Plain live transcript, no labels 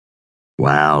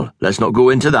Well, let's not go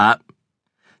into that.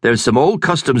 There's some old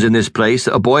customs in this place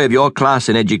that a boy of your class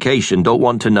and education don't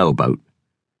want to know about.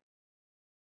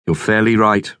 You're fairly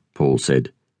right, Paul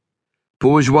said.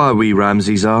 Bourgeois we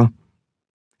Ramsays are.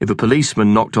 If a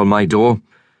policeman knocked on my door,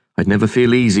 I'd never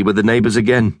feel easy with the neighbours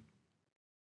again.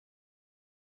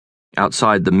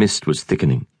 Outside the mist was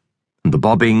thickening, and the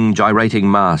bobbing, gyrating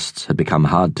masts had become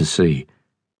hard to see.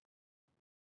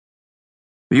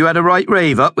 You had a right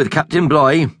rave up with Captain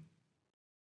Bligh?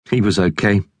 He was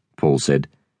okay, Paul said.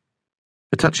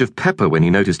 A touch of pepper when he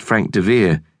noticed Frank de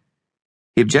Vere.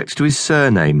 He objects to his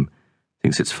surname,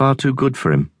 thinks it's far too good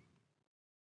for him.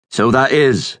 So that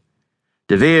is.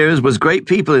 De Vere's was great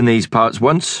people in these parts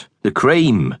once, the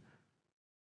cream.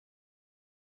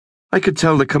 I could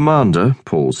tell the commander,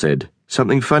 Paul said,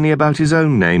 something funny about his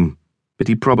own name, but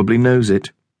he probably knows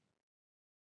it.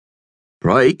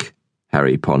 Prike?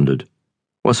 Harry pondered.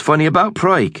 What's funny about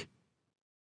Prike?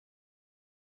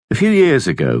 A few years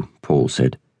ago, Paul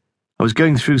said, I was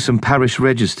going through some parish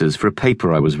registers for a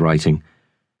paper I was writing.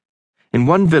 In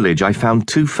one village I found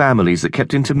two families that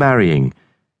kept intermarrying.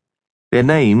 Their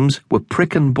names were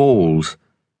Prick and Balls.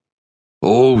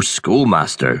 Oh,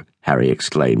 schoolmaster, Harry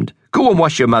exclaimed. Go and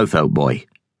wash your mouth out, boy.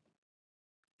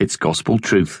 It's gospel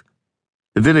truth.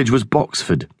 The village was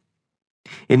Boxford.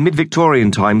 In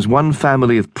mid-Victorian times, one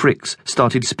family of Pricks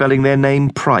started spelling their name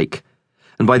Prike,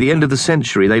 and by the end of the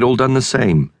century they'd all done the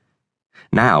same.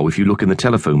 Now, if you look in the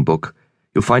telephone book,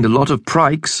 you'll find a lot of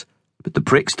Prikes, but the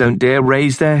Pricks don't dare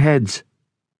raise their heads.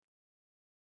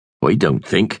 I don't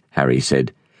think, Harry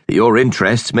said, that your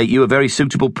interests make you a very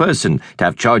suitable person to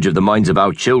have charge of the minds of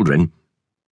our children.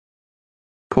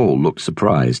 Paul looked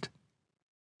surprised.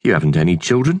 You haven't any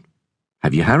children?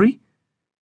 Have you, Harry?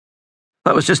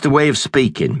 That was just a way of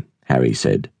speaking, Harry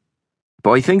said.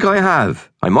 But I think I have.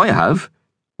 I might have.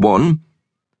 One.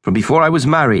 From before I was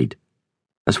married.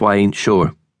 That's why I ain't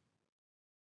sure.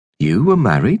 You were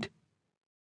married?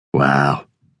 Well,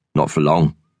 not for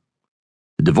long.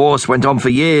 The divorce went on for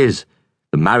years.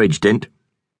 The marriage didn't.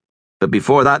 But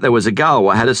before that there was a gal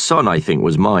what had a son I think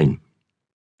was mine.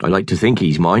 I like to think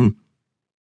he's mine.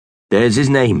 There's his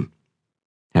name,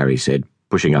 Harry said,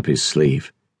 pushing up his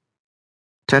sleeve.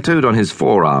 Tattooed on his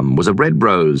forearm was a red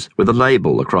rose with a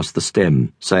label across the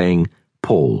stem saying,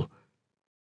 Paul.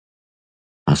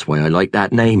 That's why I like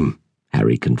that name,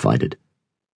 Harry confided.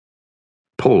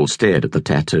 Paul stared at the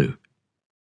tattoo.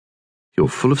 You're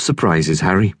full of surprises,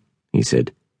 Harry, he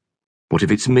said. What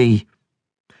if it's me?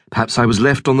 Perhaps I was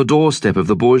left on the doorstep of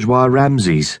the bourgeois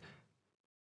Ramsays.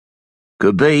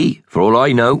 Could be, for all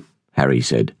I know, Harry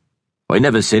said. I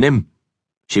never seen him.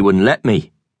 She wouldn't let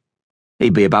me.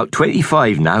 He'd be about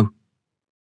 25 now.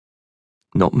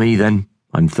 Not me, then.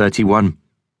 I'm 31.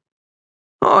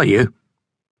 Are you?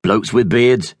 Blokes with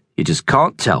beards, you just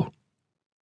can't tell.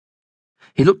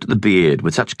 He looked at the beard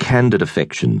with such candid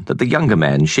affection that the younger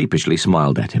man sheepishly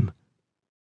smiled at him.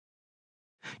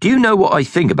 Do you know what I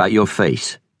think about your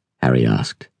face? Harry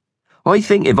asked. I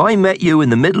think if I met you in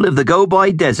the middle of the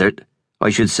go-by desert, I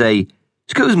should say,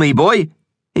 "'Scuse me, boy,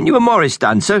 ain't you a Morris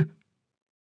dancer?"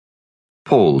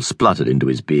 Paul spluttered into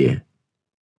his beer.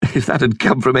 If that had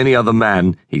come from any other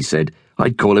man, he said,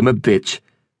 I'd call him a bitch.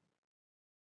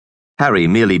 Harry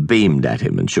merely beamed at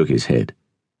him and shook his head.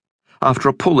 After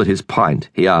a pull at his pint,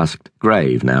 he asked,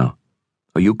 grave now,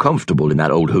 Are you comfortable in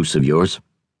that old house of yours?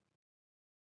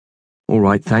 All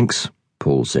right, thanks,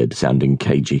 Paul said, sounding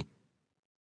cagey.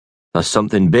 That's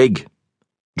something big.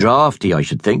 Draughty, I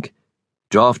should think.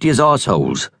 Draughty as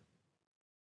arseholes.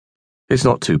 It's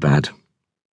not too bad.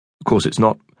 Of course it's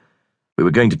not. We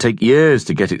were going to take years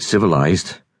to get it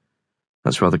civilized.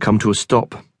 That's rather come to a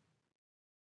stop.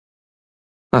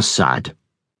 That's sad.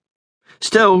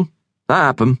 Still, that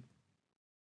happened.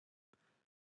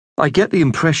 I get the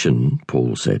impression,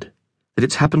 Paul said, that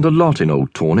it's happened a lot in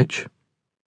Old Tornich.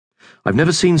 I've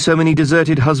never seen so many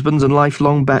deserted husbands and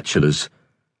lifelong bachelors.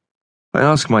 I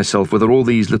ask myself whether all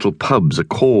these little pubs are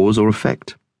cause or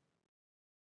effect.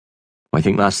 I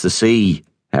think that's the sea,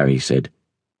 Harry said.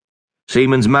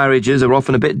 Seamen's marriages are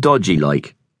often a bit dodgy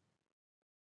like.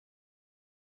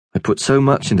 I put so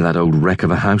much into that old wreck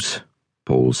of a house,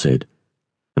 Paul said,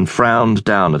 and frowned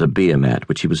down at a beer mat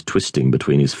which he was twisting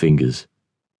between his fingers.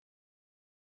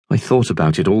 I thought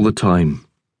about it all the time.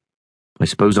 I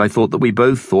suppose I thought that we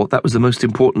both thought that was the most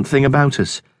important thing about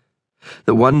us,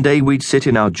 that one day we'd sit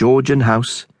in our Georgian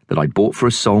house that I'd bought for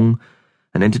a song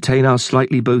and entertain our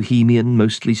slightly bohemian,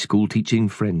 mostly school-teaching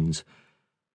friends.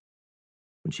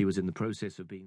 When she was in the process of being